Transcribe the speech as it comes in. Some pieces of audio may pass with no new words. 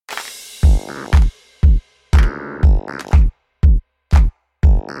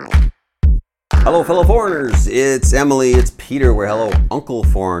Hello, fellow foreigners. It's Emily. It's Peter. We're Hello, Uncle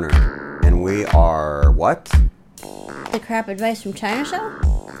Foreigner. And we are what? The Crap Advice from China show?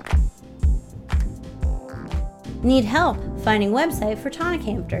 Need help finding website for tonic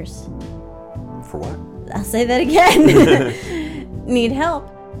hampers. For what? I'll say that again. Need help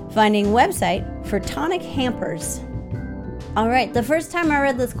finding website for tonic hampers. All right, the first time I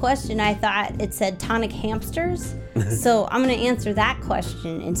read this question, I thought it said tonic hamsters. So I'm going to answer that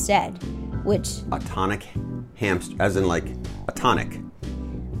question instead, which... A tonic hamster, as in like a tonic.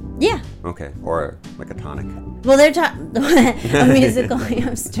 Yeah. Okay, or like a tonic. Well, they're a musical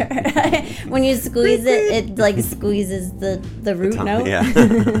hamster. When you squeeze it, it like squeezes the root note. Yeah.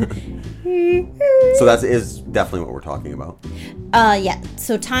 So that is definitely what we're talking about. Yeah.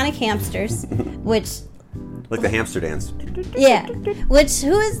 So tonic hamsters, which... Like the hamster dance. Yeah. Which,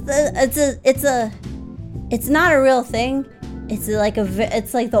 who is the... It's not a real thing. It's like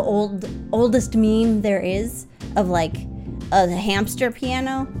the oldest meme there is of like a hamster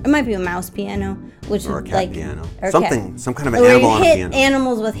piano. It might be a mouse piano, which or a is cat like piano. Some kind of an animal on a piano. You hit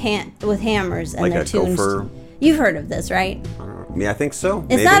animals with hammers and like they're a tuned. gopher. You've heard of this, right? I don't know. I think so. It's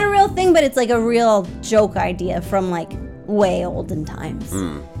maybe. not a real thing, but it's like a real joke idea from like way olden times.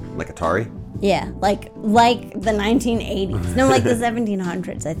 Like Atari? Yeah, like the 1980s. No, like the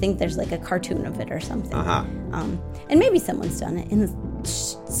 1700s. I think there's like a cartoon of it or something. Uh-huh. And maybe someone's done it in this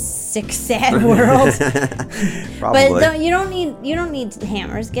sick, sad world. Probably. But you don't need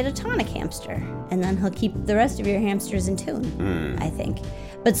hammers. Get a tonic hamster, and then he'll keep the rest of your hamsters in tune. I think.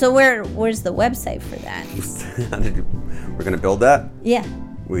 But so where's the website for that? We're gonna build that. Yeah.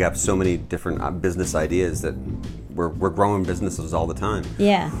 We have so many different business ideas that we're growing businesses all the time.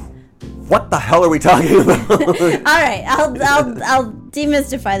 Yeah. What the hell are we talking about? All right, I'll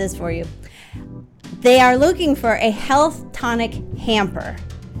demystify this for you. They are looking for a health tonic hamper.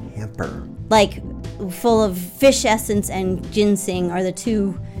 Hamper. Like full of fish essence and ginseng are the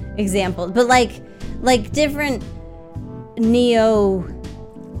two examples. But like different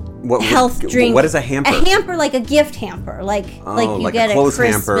health drink. What is a hamper? A hamper, like a gift hamper, like you get a clothes at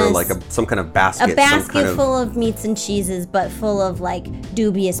Christmas, hamper, like some kind of basket. A basket full of meats and cheeses, but full of like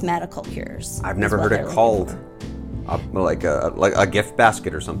dubious medical cures. I've never heard it called like a gift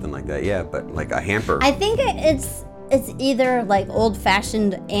basket or something like that. Yeah, but like a hamper. I think it's either like old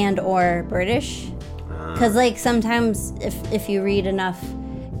fashioned and or British, because like sometimes if you read enough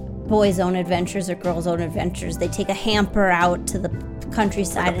boys' own adventures or girls' own adventures, they take a hamper out to the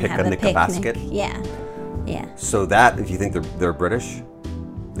countryside and have a picnic. Basket? Yeah. So that, if you think they're British, I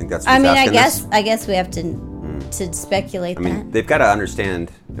think that's. I guess we have to speculate. I mean, they've got to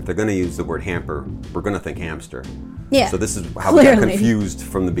understand if they're going to use the word hamper, we're going to think hamster. Yeah. So this is how we got confused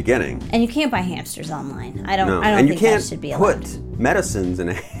from the beginning. And you can't buy hamsters online. I don't and think that should be allowed. You can't put medicines in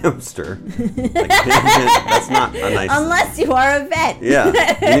a hamster. That's not a nice. Unless you are a vet. Yeah.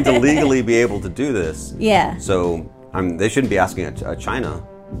 You need to legally be able to do this. Yeah. So they shouldn't be asking a China.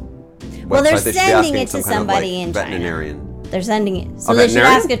 Well, they're sending it to somebody in veterinarian. China. They're sending it. So they should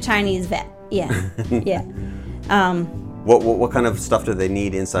ask a Chinese vet. Yeah. Yeah. What kind of stuff do they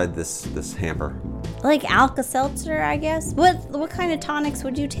need inside this hamper? Like Alka-Seltzer, I guess. What kind of tonics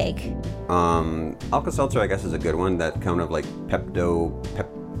would you take? Alka-Seltzer, I guess, is a good one. That kind of like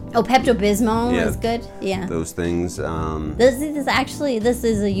Pepto-Bismol is good. Yeah. Those things. This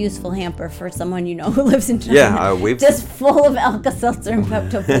is a useful hamper for someone you know who lives in China. Yeah, we've just full of Alka-Seltzer and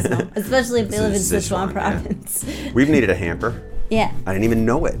Pepto-Bismol, especially if they live in Sichuan province. Yeah. We've needed a hamper. Yeah. I didn't even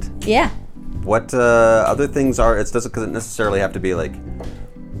know it. Yeah. What other things are? It doesn't necessarily have to be like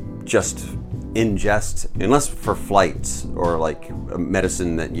just ingest, unless for flights or like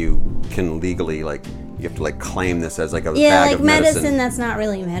medicine that you can legally like. You have to like claim this as like a bag of medicine. That's not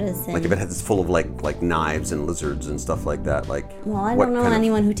really medicine. Like if it's full of like knives and lizards and stuff like that. Like. Well, I don't know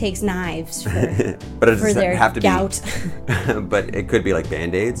anyone who takes knives for, but it for their have to gout. But it could be like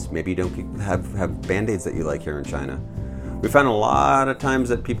Band-Aids. Maybe you don't have Band-Aids that you like here in China. We found a lot of times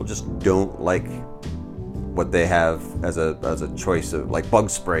that people just don't like what they have as a choice of like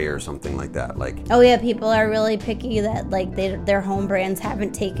bug spray or something like that. Like, oh yeah, people are really picky that like their home brands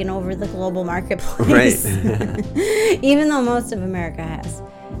haven't taken over the global marketplace. Right. Even though most of America has.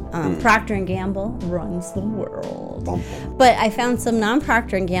 Procter & Gamble runs the world. But I found some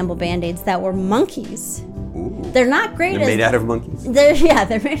non-Procter & Gamble Band-Aids that were monkeys. Ooh. They're not great. They're made out of monkeys? They're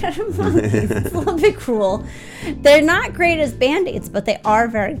made out of monkeys. It's a little bit cruel. They're not great as Band-Aids, but they are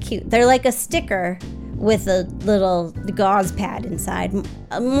very cute. They're like a sticker with a little gauze pad inside.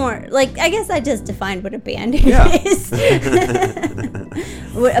 More like, I guess I just defined what a bandage is.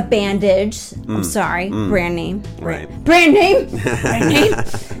 What a bandage. I'm sorry. Brand name. Right. Brand name. Brand name.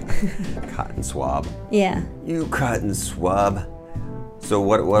 cut and swab. Yeah. You cut and swab. So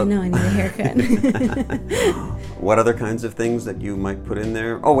what? No, I need a haircut. What other kinds of things that you might put in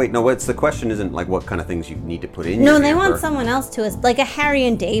there? Oh wait, no. What's the question? Isn't like what kind of things you need to put in? No, your they hamper. want someone else to us, like a Harry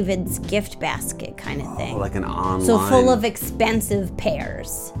and David's gift basket kind of thing. Like an online. So full of expensive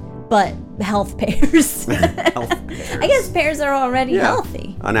pears, but health pears. Health pears. I guess pears are already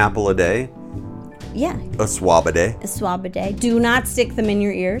healthy. An apple a day. Yeah. A swab a day. A swab a day. Do not stick them in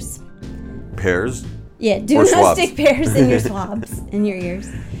your ears. Pears. Yeah, do Or not swabs. stick pears in your swabs, in your ears.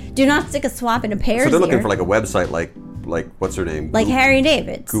 Do not stick a swab in a pear's So they're looking ear. for like a website like what's her name? Like Goop. Harry and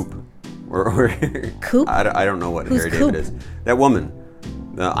David's. Goop. Or Coop? I don't know what Who's Harry Coop? David is. That woman.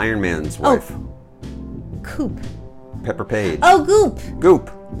 The Iron Man's wife. Coop. Pepper Page. Oh, Goop.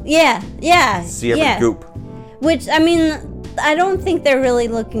 Goop. Yeah, yeah. See every yeah. Goop. Which, I mean, I don't think they're really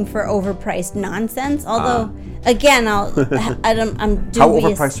looking for overpriced nonsense. Although, again, I'm dubious. How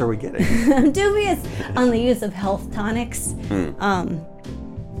overpriced are we getting? I'm dubious on the use of health tonics.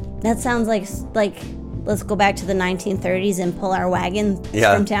 That sounds like let's go back to the 1930s and pull our wagon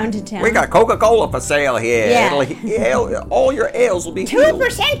from town to town. We got Coca-Cola for sale here. Yeah. All your ails will be healed.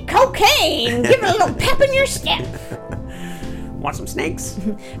 2% cocaine. Give it a little pep in your step. Want some snakes?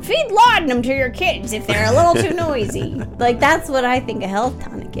 Feed laudanum to your kids if they're a little too noisy. Like, that's what I think a health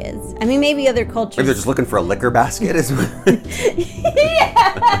tonic is. I mean, maybe other cultures. Maybe they're just looking for a liquor basket.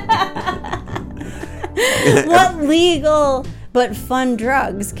 What legal but fun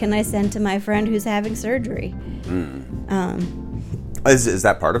drugs can I send to my friend who's having surgery? Is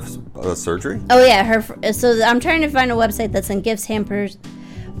that part of surgery? Oh yeah, so I'm trying to find a website that sends gifts, hampers.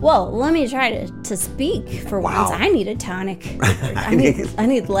 Whoa, let me try to speak for once. I need a tonic. I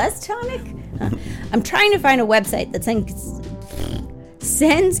need less tonic. I'm trying to find a website that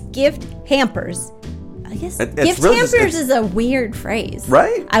sends gift hampers. I guess gift really hampers is a weird phrase,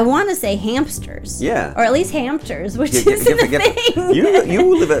 right? I want to say hamsters, yeah, or at least hampters, which isn't a thing.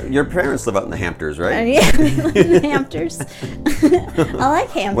 You live your parents live out in the Hamptors, right? Yeah, we live in the Hampters. I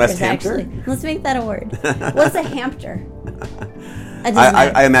like hampers. West Hampshire? Actually. Let's make that a word. What's a hampter?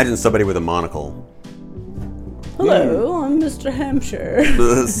 I imagine somebody with a monocle. Hello, I'm Mr. Hampshire.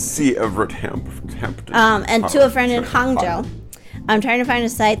 See Everett Hampton. And to a friend in Hangzhou, I'm trying to find a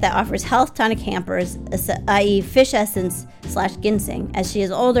site that offers health tonic hampers, i.e. fish essence / ginseng, as she is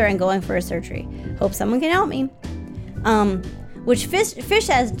older and going for a surgery. Hope someone can help me. Which fish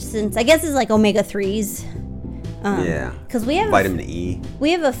essence, I guess, is like omega-3s. Yeah. Because we have vitamin E.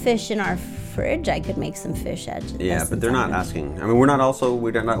 We have a fish in our fridge. I could make some fish essence. Yeah, but they're not asking. I mean, we're not a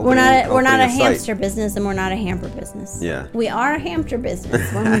hamster business, and we're not a hamper business. Yeah. We are a hamster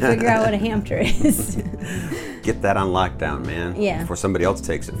business when we figure out what a hamster is. Get that on lockdown, man. Yeah. Before somebody else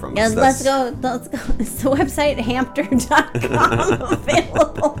takes it from us. Yeah, let's go. Is the website hampter.com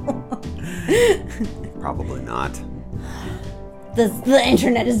available? Probably not. The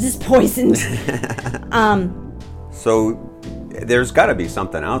internet is just poisoned. So there's got to be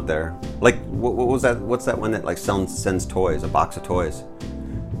something out there. Like what was that? What's that one that like sends toys? A box of toys.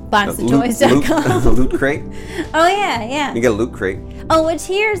 Boxoftoys.com. Loot crate. Oh yeah. You get a loot crate. Oh, which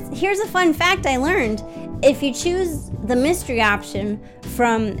here's a fun fact I learned. If you choose the mystery option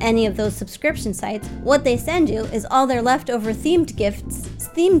from any of those subscription sites, what they send you is all their leftover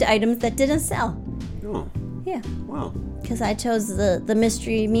themed items that didn't sell. Oh. Yeah. Wow. Because I chose the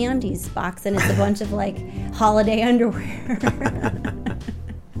mystery MeUndies box, and it's a bunch of like holiday underwear.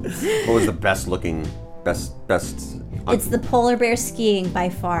 What was the best looking, best? It's the polar bear skiing by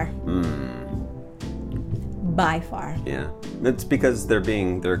far. By far. Yeah, it's because they're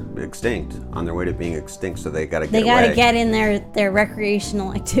extinct, on their way to being extinct, so they gotta get in their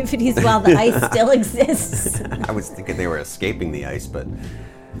recreational activities while the ice still exists. I was thinking they were escaping the ice, but.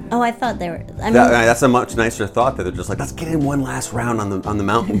 Oh, I thought they were. That's a much nicer thought that they're just like, let's get in one last round on the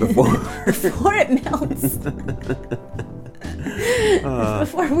mountain before it melts.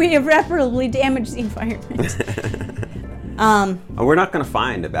 Before we irreparably damage the environment. We're not going to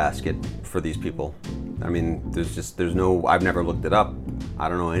find a basket for these people. I mean, there's no. I've never looked it up. I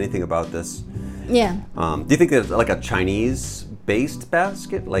don't know anything about this. Yeah. Do you think there's like a Chinese-based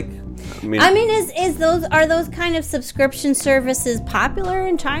basket? Like, are those kind of subscription services popular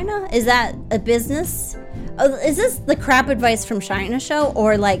in China? Is that a business? Is this the crap advice from China show,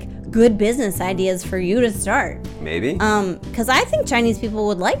 or like good business ideas for you to start? Maybe. Because I think Chinese people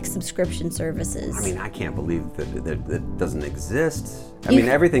would like subscription services. I mean, I can't believe that doesn't exist. I mean,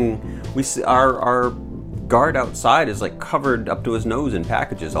 everything we see, our guard outside is like covered up to his nose in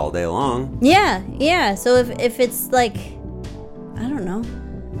packages all day long. Yeah. So if it's like, I don't know,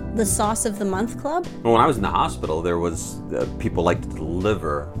 the sauce of the month club. Well, when I was in the hospital, there was people like to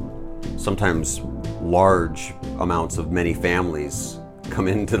deliver sometimes large amounts of many families come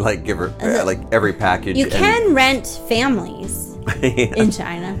in to like give her like every package. You can rent families in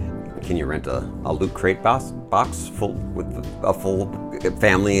China. Can you rent a loot crate box full with a full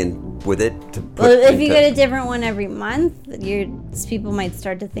family and with it to put Well, if you get a different one every month, people might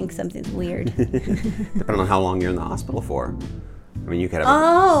start to think something's weird. Depending on how long you're in the hospital for. I mean, you could have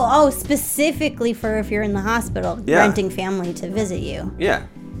Oh, specifically for if you're in the hospital, renting family to visit you. Yeah.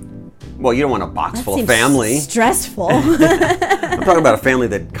 Well, you don't want a box That full of seems family. Stressful. I'm talking about a family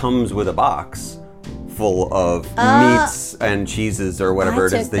that comes with a box full of meats and cheeses or whatever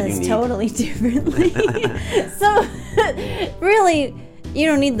it is that you need. Totally differently. So, really, you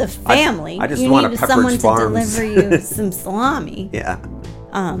don't need the family. I just you want need a Pepperidge someone Farms. to deliver you some salami. Yeah.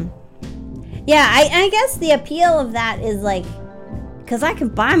 Yeah, I guess the appeal of that is like, because I can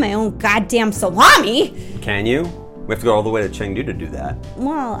buy my own goddamn salami. Can you? We have to go all the way to Chengdu to do that.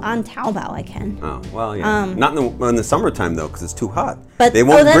 Well, on Taobao I can. Oh, well, yeah. Not in the summertime, though, because it's too hot. But they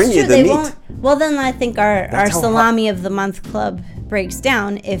won't bring you the meat. Won't. Well, then I think our Salami of the Month Club breaks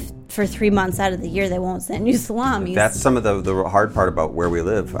down if for 3 months out of the year they won't send you salamis. That's some of the hard part about where we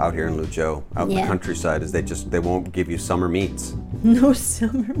live out here in Luzhou, out in the countryside, is they won't give you summer meats. No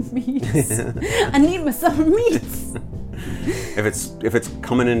summer meats. I need my summer meats. If it's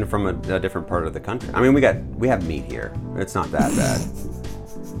coming in from a different part of the country, I mean, we have meat here. It's not that bad.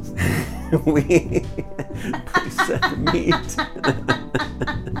 We send meat.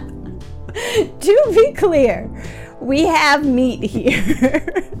 To be clear, we have meat here.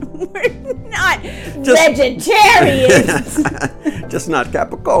 We're not vegetarians. Just not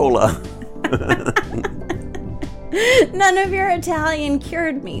capicola. None of your Italian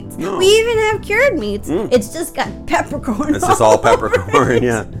cured meats. No. We even have cured meats. It's just got peppercorn. It's just all peppercorn,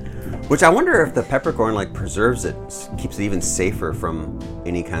 yeah. Which I wonder if the peppercorn like preserves it, keeps it even safer from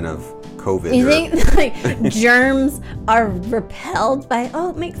any kind of COVID. You think like germs are repelled by?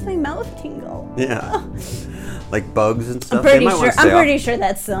 Oh, it makes my mouth tingle. Yeah, like bugs and stuff. I'm pretty sure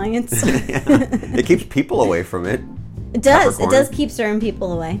that's science. Yeah. It keeps people away from it. It does. Peppercorn. It does keep certain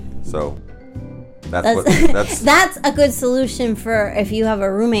people away. So that's a good solution for if you have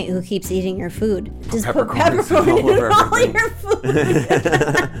a roommate who keeps eating your food. Just put peppercorn in all your food.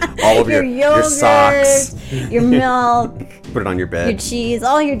 All of your yogurt, your socks, your milk, put it on your bed, your cheese,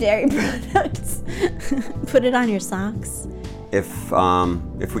 all your dairy products. Put it on your socks. If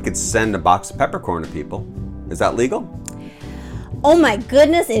we could send a box of peppercorn to people, is that legal? Oh my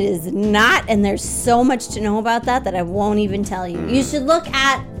goodness, it is not, and there's so much to know about that I won't even tell you. You should look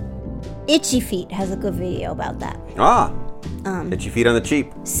at Itchy Feet has a good video about that. Itchy Feet on the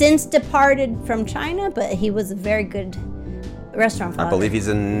cheap. Since departed from China, but he was a very good restaurant vlogger. I believe he's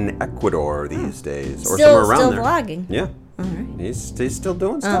in Ecuador these days, or somewhere around there. Still vlogging. Yeah. All right. He's still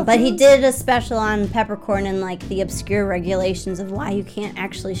doing stuff. But he did a special on peppercorn and like the obscure regulations of why you can't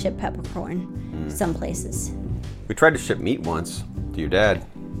actually ship peppercorn some places. We tried to ship meat once to your dad.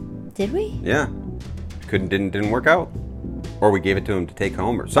 Did we? Yeah. Didn't work out. Or we gave it to him to take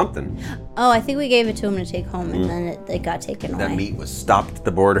home or something. Oh, I think we gave it to him to take home, and then it got taken away. That meat was stopped at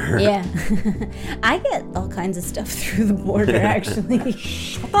the border. Yeah. I get all kinds of stuff through the border, actually.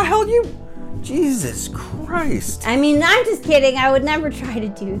 What the hell, you... Jesus Christ. I mean, I'm just kidding. I would never try to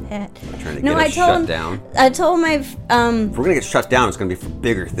do that. I'm trying to get us shut down. I told my... If we're going to get shut down, it's going to be for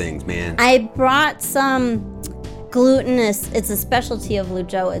bigger things, man. I brought some glutinous... It's a specialty of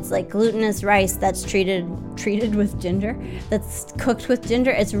Luzhou. It's like glutinous rice that's treated with ginger. That's cooked with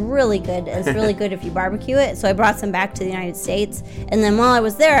ginger. It's really good. It's really good if you barbecue it. So I brought some back to the United States. And then while I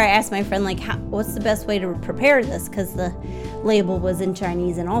was there, I asked my friend, like, what's the best way to prepare this? Because the label was in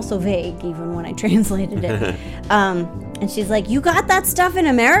Chinese and also vague, even when I translated it. And she's like, you got that stuff in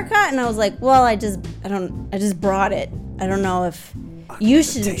America? And I was like, well, I just brought it. I don't know if you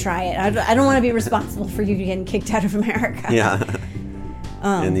shouldn't try it. I don't want to be responsible for you getting kicked out of America. Yeah.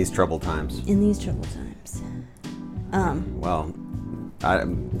 In these troubled times. Well,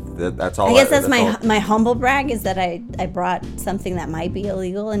 that's all. I guess that's my humble brag is that I brought something that might be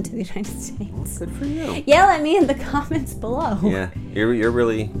illegal into the United States. Good for you. Yell at me in the comments below. Yeah, you're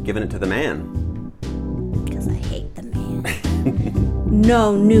really giving it to the man. Because I hate the man.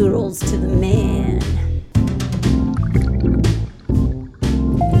 No noodles to the man.